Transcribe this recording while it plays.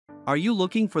Are you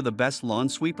looking for the best lawn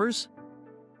sweepers?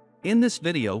 In this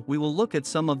video, we will look at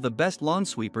some of the best lawn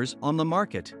sweepers on the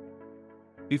market.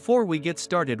 Before we get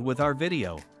started with our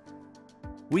video,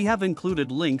 we have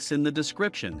included links in the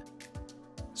description.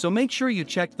 So make sure you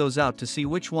check those out to see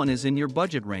which one is in your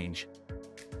budget range.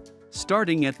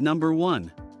 Starting at number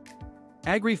 1.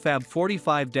 Agri-Fab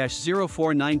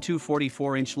 45-0492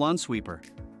 44-inch lawn sweeper.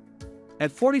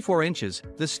 At 44 inches,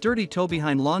 this sturdy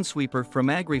toe-behind lawn sweeper from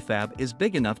Agri-Fab is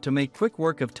big enough to make quick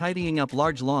work of tidying up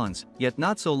large lawns, yet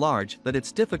not so large that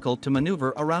it's difficult to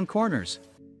maneuver around corners.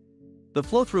 The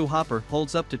flow-through hopper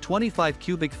holds up to 25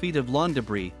 cubic feet of lawn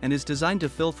debris and is designed to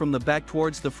fill from the back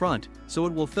towards the front, so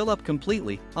it will fill up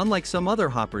completely, unlike some other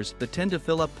hoppers that tend to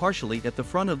fill up partially at the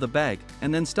front of the bag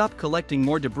and then stop collecting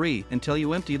more debris until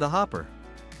you empty the hopper.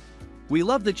 We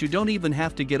love that you don't even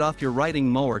have to get off your riding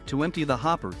mower to empty the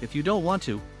hopper if you don't want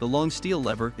to. The long steel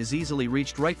lever is easily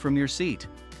reached right from your seat.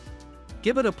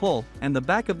 Give it a pull, and the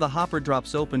back of the hopper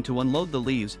drops open to unload the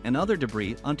leaves and other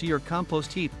debris onto your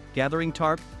compost heap, gathering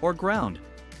tarp, or ground.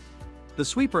 The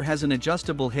sweeper has an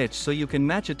adjustable hitch so you can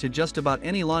match it to just about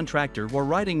any lawn tractor or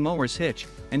riding mower's hitch,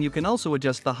 and you can also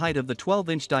adjust the height of the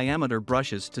 12-inch diameter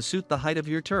brushes to suit the height of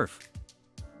your turf.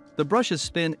 The brushes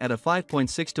spin at a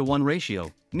 5.6:1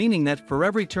 ratio, meaning that for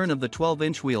every turn of the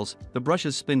 12-inch wheels, the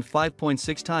brushes spin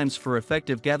 5.6 times for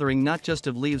effective gathering not just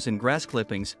of leaves and grass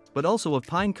clippings, but also of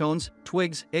pine cones,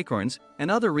 twigs, acorns, and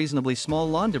other reasonably small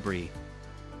lawn debris.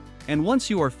 And once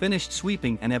you are finished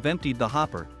sweeping and have emptied the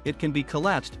hopper, it can be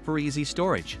collapsed for easy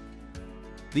storage.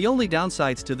 The only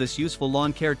downsides to this useful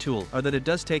lawn care tool are that it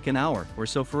does take an hour or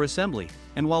so for assembly,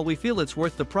 and while we feel it's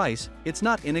worth the price, it's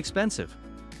not inexpensive.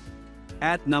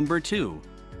 At number 2.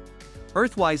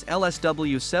 Earthwise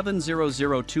LSW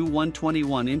 7002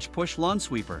 121-inch push lawn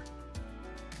sweeper.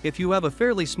 If you have a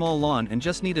fairly small lawn and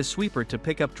just need a sweeper to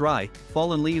pick up dry,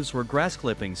 fallen leaves or grass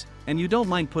clippings, and you don't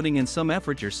mind putting in some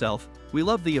effort yourself, we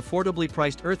love the affordably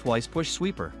priced Earthwise push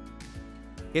sweeper.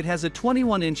 It has a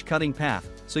 21-inch cutting path,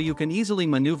 so you can easily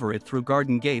maneuver it through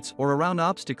garden gates or around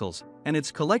obstacles, and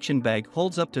its collection bag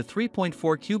holds up to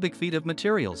 3.4 cubic feet of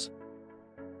materials.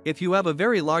 If you have a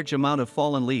very large amount of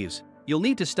fallen leaves, you'll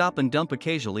need to stop and dump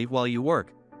occasionally while you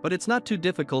work, but it's not too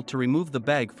difficult to remove the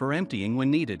bag for emptying when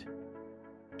needed.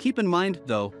 Keep in mind,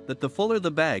 though, that the fuller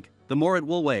the bag, the more it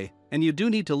will weigh, and you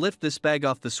do need to lift this bag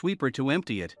off the sweeper to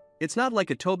empty it. It's not like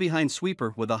a toe-behind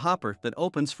sweeper with a hopper that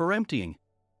opens for emptying.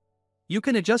 You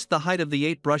can adjust the height of the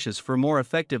 8 brushes for more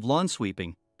effective lawn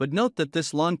sweeping, but note that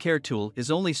this lawn care tool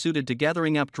is only suited to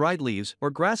gathering up dried leaves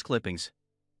or grass clippings.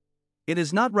 It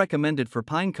is not recommended for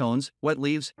pine cones, wet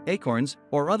leaves, acorns,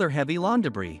 or other heavy lawn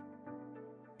debris.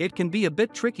 It can be a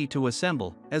bit tricky to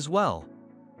assemble, as well.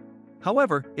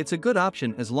 However, it's a good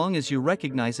option as long as you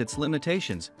recognize its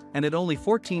limitations, and at only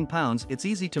 14 pounds it's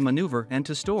easy to maneuver and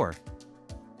to store.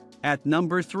 At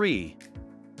number 3.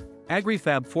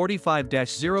 Agri-Fab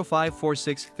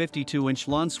 45-0546 52-inch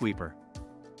lawn sweeper.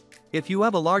 If you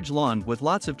have a large lawn with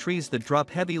lots of trees that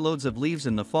drop heavy loads of leaves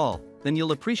in the fall, then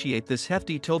you'll appreciate this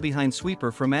hefty toe-behind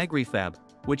sweeper from Agri-Fab,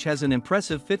 which has an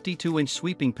impressive 52-inch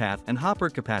sweeping path and hopper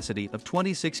capacity of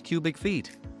 26 cubic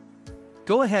feet.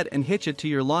 Go ahead and hitch it to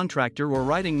your lawn tractor or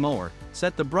riding mower,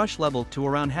 set the brush level to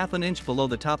around half an inch below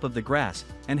the top of the grass,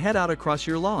 and head out across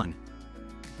your lawn.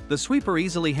 The sweeper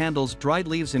easily handles dried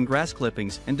leaves and grass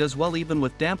clippings and does well even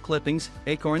with damp clippings,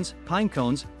 acorns, pine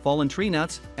cones, fallen tree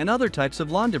nuts, and other types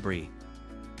of lawn debris.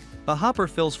 The hopper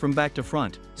fills from back to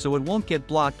front, so it won't get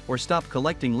blocked or stop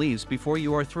collecting leaves before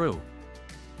you are through.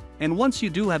 And once you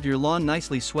do have your lawn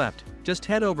nicely swept, just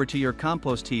head over to your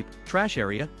compost heap, trash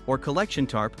area, or collection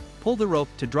tarp, pull the rope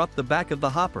to drop the back of the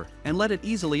hopper, and let it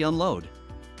easily unload.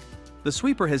 The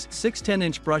sweeper has 6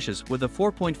 10-inch brushes with a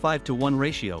 4.5:1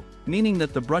 ratio, meaning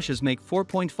that the brushes make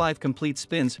 4.5 complete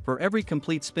spins for every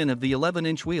complete spin of the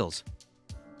 11-inch wheels.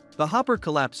 The hopper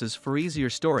collapses for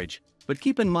easier storage, but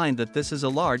keep in mind that this is a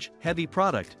large, heavy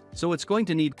product, so it's going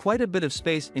to need quite a bit of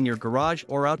space in your garage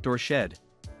or outdoor shed.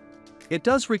 It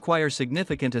does require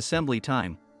significant assembly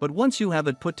time, but once you have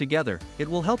it put together, it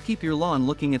will help keep your lawn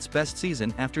looking its best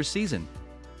season after season.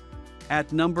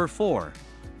 At number 4.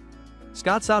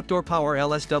 Scott's Outdoor Power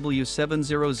LSW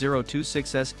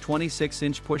 70026S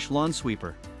 26-inch push lawn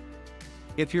sweeper.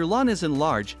 If your lawn isn't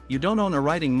large, you don't own a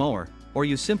riding mower, or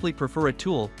you simply prefer a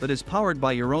tool that is powered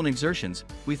by your own exertions,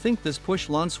 we think this push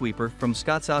lawn sweeper from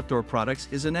Scott's Outdoor Products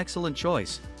is an excellent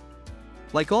choice.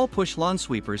 Like all push lawn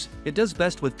sweepers, it does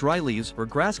best with dry leaves or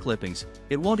grass clippings.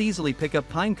 It won't easily pick up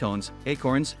pine cones,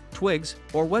 acorns, twigs,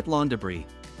 or wet lawn debris.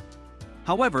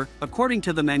 However, according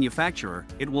to the manufacturer,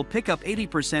 it will pick up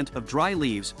 80% of dry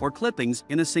leaves or clippings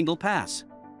in a single pass.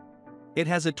 It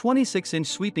has a 26-inch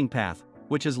sweeping path,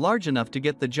 which is large enough to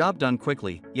get the job done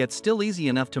quickly, yet still easy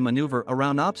enough to maneuver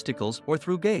around obstacles or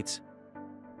through gates.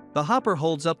 The hopper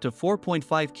holds up to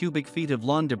 4.5 cubic feet of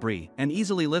lawn debris and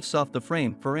easily lifts off the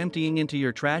frame for emptying into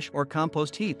your trash or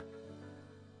compost heap.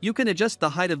 You can adjust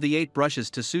the height of the 8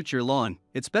 brushes to suit your lawn.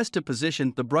 It's best to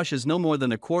position the brushes no more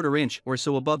than a quarter inch or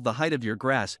so above the height of your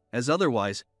grass, as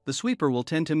otherwise, the sweeper will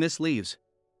tend to miss leaves.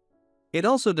 It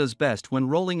also does best when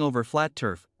rolling over flat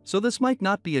turf, so this might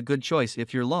not be a good choice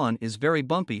if your lawn is very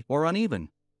bumpy or uneven.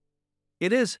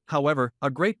 It is, however, a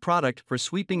great product for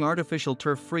sweeping artificial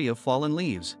turf free of fallen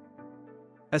leaves.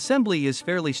 Assembly is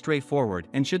fairly straightforward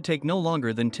and should take no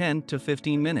longer than 10 to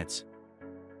 15 minutes.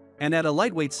 And at a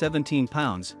lightweight 17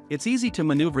 pounds, it's easy to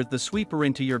maneuver the sweeper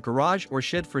into your garage or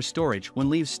shed for storage when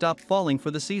leaves stop falling for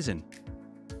the season.